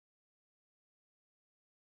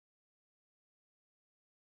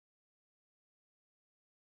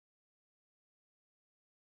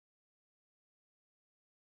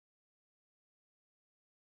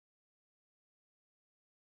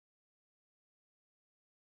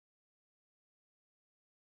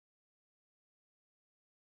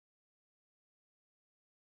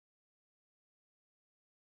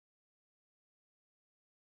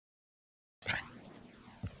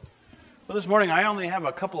Well, this morning I only have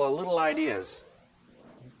a couple of little ideas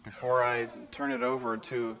before I turn it over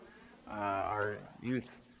to our youth,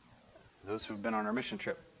 those who've been on our mission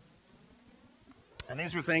trip. And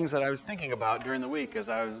these were things that I was thinking about during the week as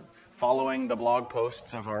I was following the blog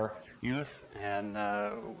posts of our youth and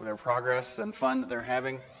their progress and fun that they're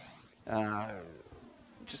having.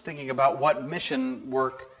 Just thinking about what mission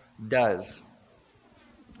work does,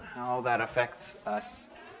 how that affects us.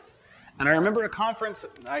 And I remember a conference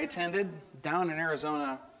I attended down in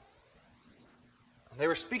Arizona. They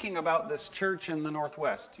were speaking about this church in the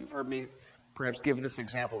Northwest. You've heard me perhaps give this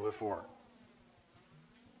example before.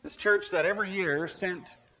 This church that every year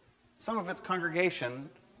sent some of its congregation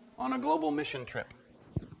on a global mission trip.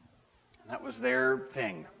 And that was their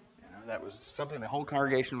thing. That was something the whole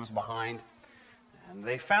congregation was behind. And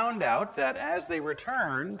they found out that as they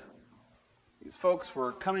returned, these folks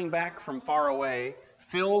were coming back from far away,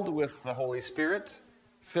 filled with the Holy Spirit,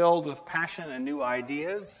 filled with passion and new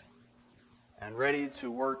ideas, and ready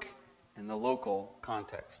to work in the local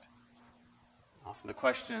context. Often the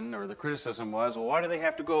question or the criticism was, well, why do they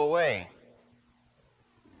have to go away?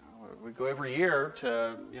 We go every year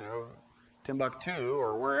to, Timbuktu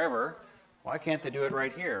or wherever. Why can't they do it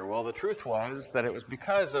right here? Well, the truth was that it was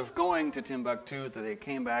because of going to Timbuktu that they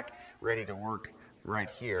came back ready to work right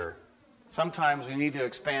here. Sometimes we need to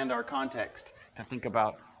expand our context to think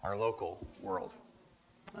about our local world.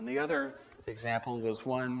 And the other example was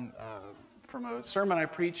one from a sermon I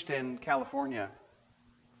preached in California.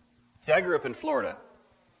 See, I grew up in Florida,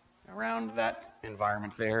 around that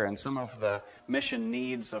environment there, and some of the mission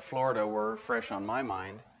needs of Florida were fresh on my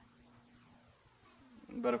mind.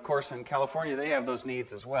 But of course, in California, they have those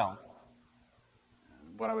needs as well.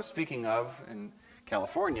 What I was speaking of in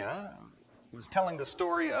California was telling the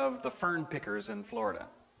story of the fern pickers in Florida.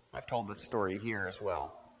 I've told this story here as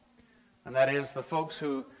well. And that is the folks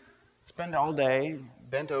who spend all day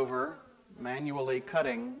bent over manually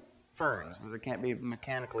cutting ferns. They can't be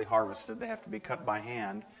mechanically harvested. They have to be cut by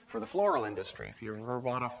hand for the floral industry. If you've ever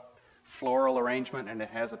bought a floral arrangement and it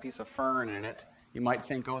has a piece of fern in it, you might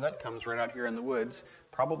think, oh, that comes right out here in the woods.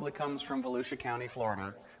 Probably comes from Volusia County,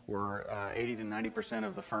 Florida, where 80 to 90%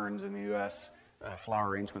 of the ferns in the U.S. Flower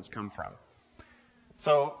arrangements come from.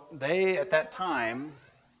 So they, at that time,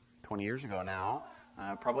 20 years ago now,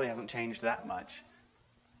 probably hasn't changed that much.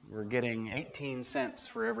 We're getting 18 cents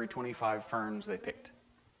for every 25 ferns they picked.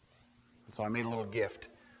 And so I made a little gift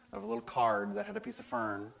of a little card that had a piece of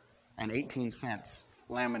fern and 18 cents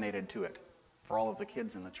laminated to it for all of the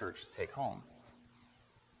kids in the church to take home.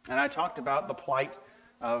 And I talked about the plight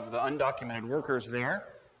of the undocumented workers there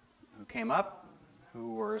who came up,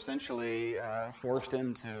 who were essentially forced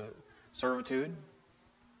into servitude.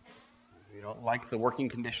 If you don't like the working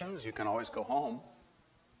conditions, you can always go home.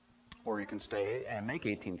 Or you can stay and make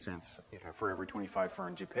 18 cents for every 25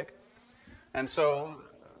 ferns you pick. And so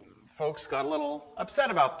folks got a little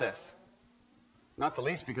upset about this. Not the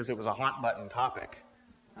least because it was a hot-button topic.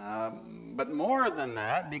 But more than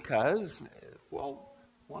that because,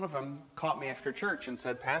 one of them caught me after church and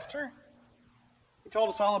said, Pastor, you told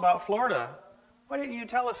us all about Florida. Why didn't you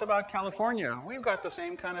tell us about California? We've got the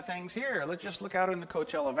same kind of things here. Let's just look out in the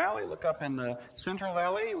Coachella Valley, look up in the Central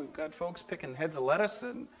Valley. We've got folks picking heads of lettuce,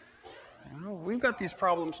 and we've got these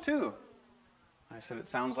problems too. I said, it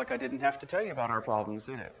sounds like I didn't have to tell you about our problems,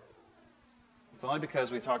 did it? It's only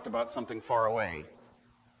because we talked about something far away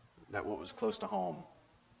that what was close to home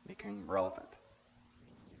became relevant.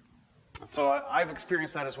 So I've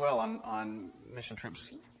experienced that as well on mission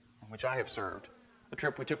trips in which I have served. A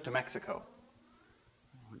trip we took to Mexico.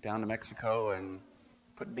 Went down to Mexico and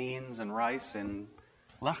put beans and rice in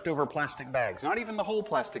leftover plastic bags. Not even the whole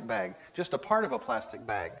plastic bag, just a part of a plastic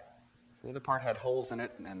bag. The other part had holes in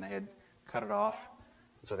it, and they had cut it off.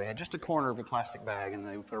 So they had just a corner of a plastic bag, and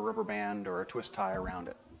they put a rubber band or a twist tie around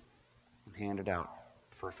it and hand it out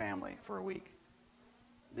for a family for a week.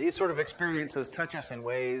 These sort of experiences touch us in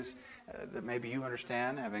ways that maybe you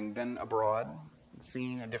understand, having been abroad,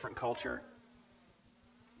 seeing a different culture.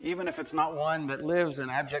 Even if it's not one that lives in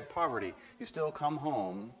abject poverty, you still come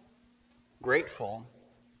home grateful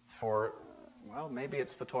for, maybe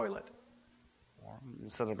it's the toilet, or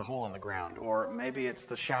instead of the hole in the ground, or maybe it's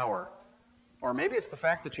the shower, or maybe it's the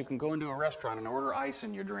fact that you can go into a restaurant and order ice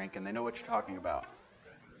in your drink and they know what you're talking about.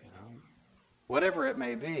 Whatever it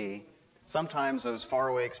may be, sometimes those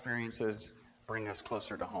faraway experiences bring us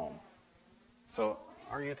closer to home. So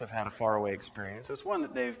our youth have had a faraway experience. It's one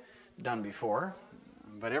that they've done before,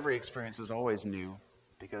 but every experience is always new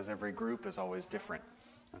because every group is always different.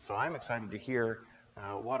 And so I'm excited to hear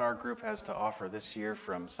what our group has to offer this year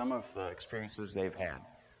from some of the experiences they've had.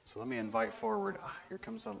 So let me invite forward, here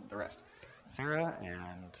comes the rest. Sarah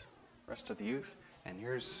and the rest of the youth. And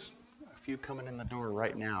here's a few coming in the door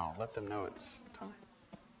right now. Let them know it's time.